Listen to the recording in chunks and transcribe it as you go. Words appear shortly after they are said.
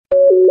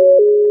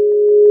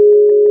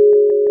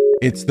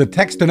It's the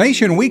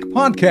Techstination Week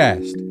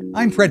podcast.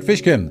 I'm Fred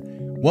Fishkin.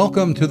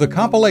 Welcome to the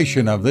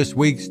compilation of this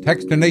week's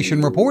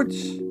Techstination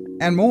reports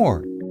and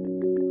more.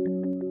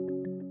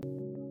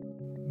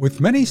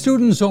 With many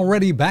students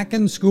already back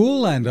in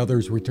school and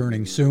others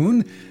returning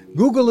soon,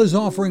 Google is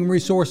offering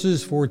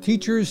resources for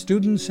teachers,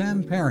 students,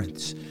 and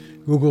parents.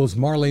 Google's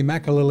Marley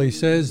McAlilly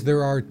says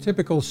there are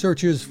typical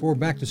searches for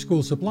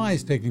back-to-school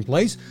supplies taking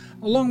place,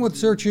 along with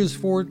searches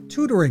for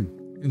tutoring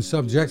in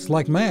subjects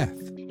like math.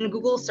 And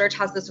Google Search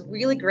has this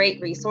really great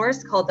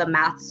resource called the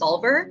Math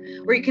Solver,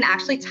 where you can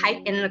actually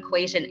type in an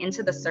equation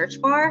into the search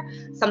bar,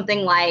 something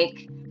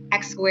like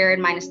x squared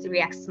minus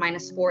 3x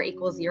minus 4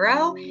 equals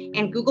 0,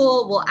 and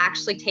Google will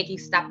actually take you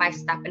step by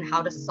step in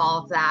how to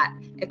solve that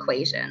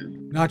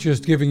equation. Not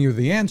just giving you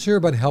the answer,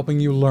 but helping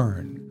you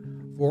learn.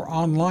 For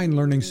online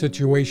learning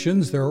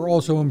situations, there are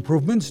also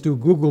improvements to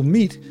Google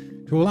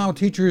Meet to allow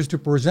teachers to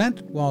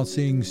present while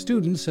seeing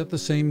students at the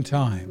same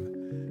time.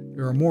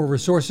 There are more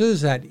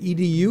resources at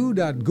edu.google.com.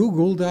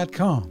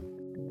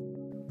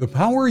 The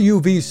Power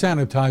UV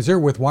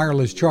Sanitizer with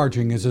wireless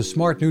charging is a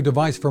smart new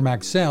device from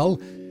Excel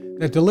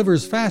that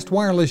delivers fast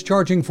wireless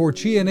charging for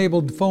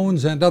Qi-enabled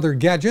phones and other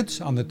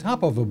gadgets on the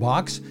top of a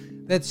box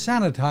that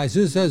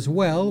sanitizes as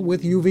well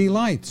with UV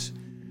lights.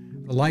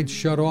 The lights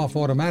shut off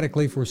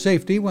automatically for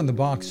safety when the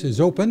box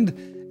is opened,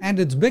 and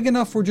it's big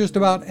enough for just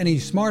about any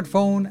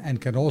smartphone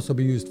and can also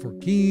be used for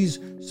keys,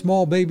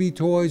 small baby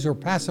toys or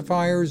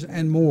pacifiers,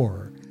 and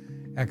more.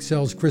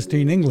 Excel's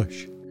Christine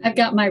English. I've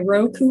got my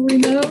Roku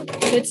remote,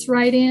 fits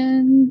right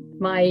in,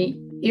 my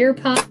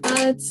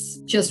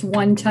earpods, just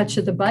one touch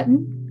of the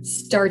button,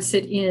 starts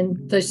it in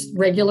the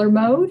regular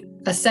mode.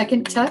 A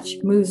second touch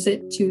moves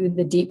it to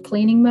the deep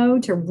cleaning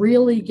mode to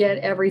really get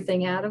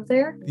everything out of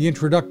there. The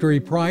introductory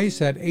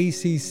price at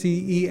accellww.com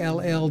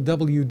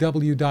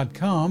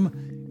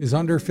is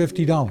under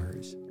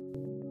 $50.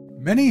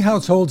 Many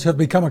households have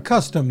become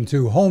accustomed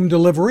to home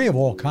delivery of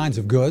all kinds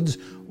of goods.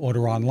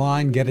 Order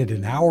online, get it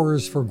in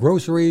hours for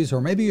groceries,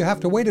 or maybe you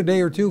have to wait a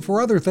day or two for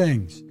other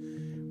things.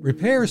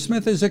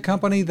 RepairSmith is a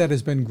company that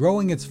has been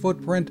growing its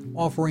footprint,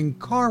 offering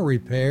car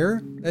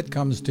repair that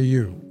comes to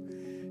you.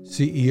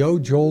 CEO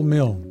Joel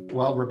Milne.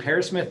 Well,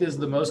 RepairSmith is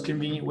the most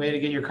convenient way to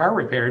get your car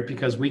repaired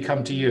because we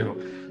come to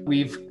you.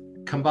 We've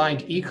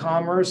combined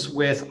e-commerce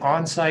with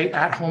on-site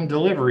at-home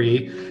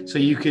delivery, so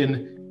you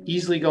can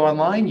easily go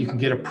online, you can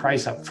get a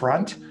price up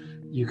front,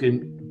 you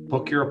can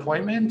book your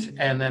appointment,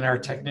 and then our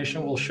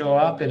technician will show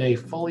up in a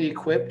fully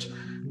equipped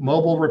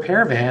mobile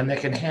repair van that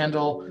can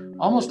handle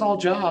almost all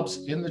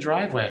jobs in the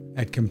driveway.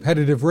 At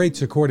competitive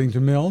rates, according to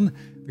Milne,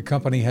 the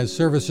company has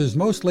services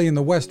mostly in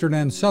the western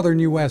and southern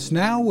U.S.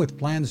 now, with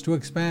plans to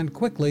expand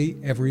quickly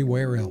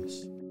everywhere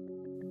else.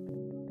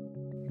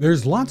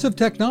 There's lots of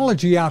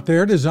technology out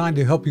there designed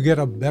to help you get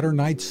a better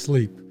night's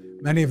sleep.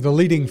 Many of the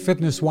leading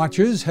fitness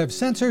watches have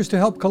sensors to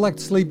help collect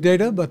sleep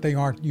data, but they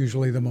aren't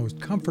usually the most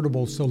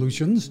comfortable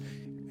solutions,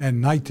 and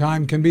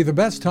nighttime can be the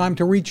best time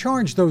to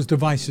recharge those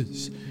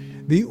devices.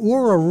 The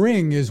Oura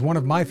Ring is one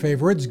of my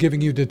favorites, giving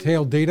you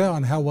detailed data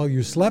on how well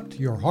you slept,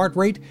 your heart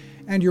rate,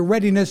 and your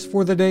readiness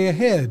for the day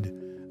ahead.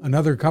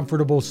 Another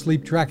comfortable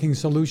sleep tracking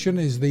solution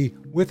is the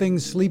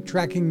Withings sleep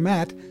tracking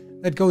mat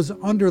that goes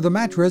under the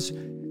mattress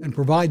and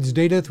provides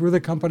data through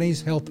the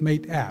company's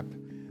HealthMate app.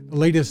 The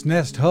latest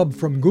Nest Hub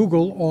from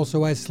Google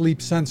also has sleep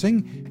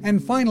sensing.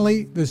 And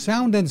finally, the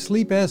Sound and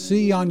Sleep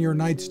SE on your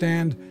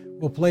nightstand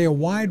will play a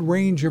wide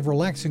range of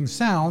relaxing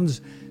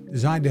sounds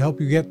designed to help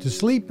you get to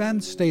sleep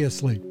and stay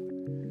asleep.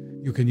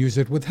 You can use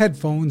it with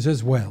headphones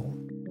as well.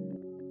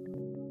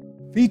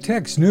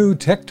 VTech's new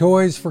tech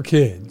toys for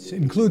kids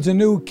includes a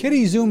new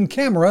Kitty Zoom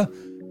camera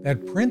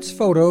that prints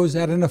photos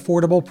at an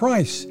affordable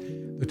price.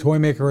 The toy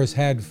maker has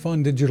had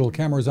fun digital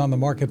cameras on the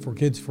market for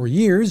kids for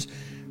years,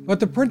 but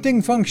the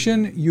printing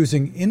function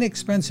using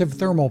inexpensive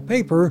thermal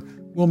paper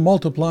will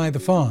multiply the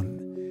fun.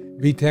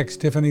 VTech's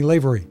Tiffany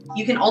Lavery.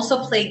 You can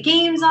also play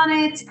games on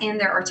it, and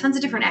there are tons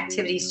of different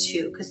activities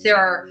too, because there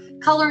are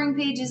coloring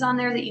pages on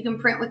there that you can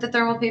print with the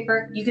thermal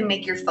paper. You can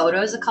make your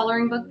photos a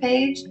coloring book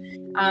page.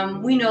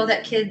 We know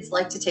that kids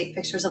like to take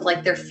pictures of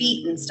like their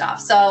feet and stuff.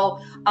 So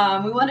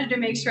we wanted to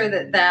make sure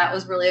that that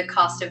was really a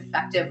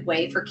cost-effective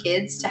way for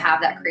kids to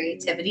have that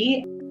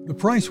creativity. The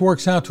price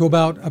works out to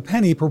about a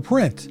penny per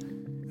print,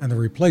 and the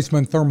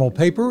replacement thermal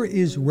paper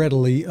is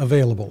readily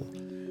available.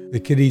 The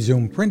Kitty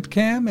Zoom print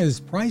cam is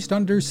priced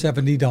under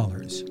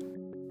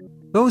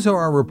 $70. Those are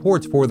our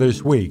reports for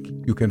this week.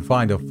 You can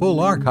find a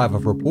full archive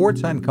of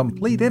reports and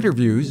complete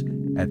interviews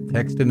at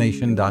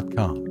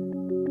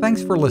Techstination.com.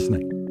 Thanks for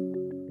listening.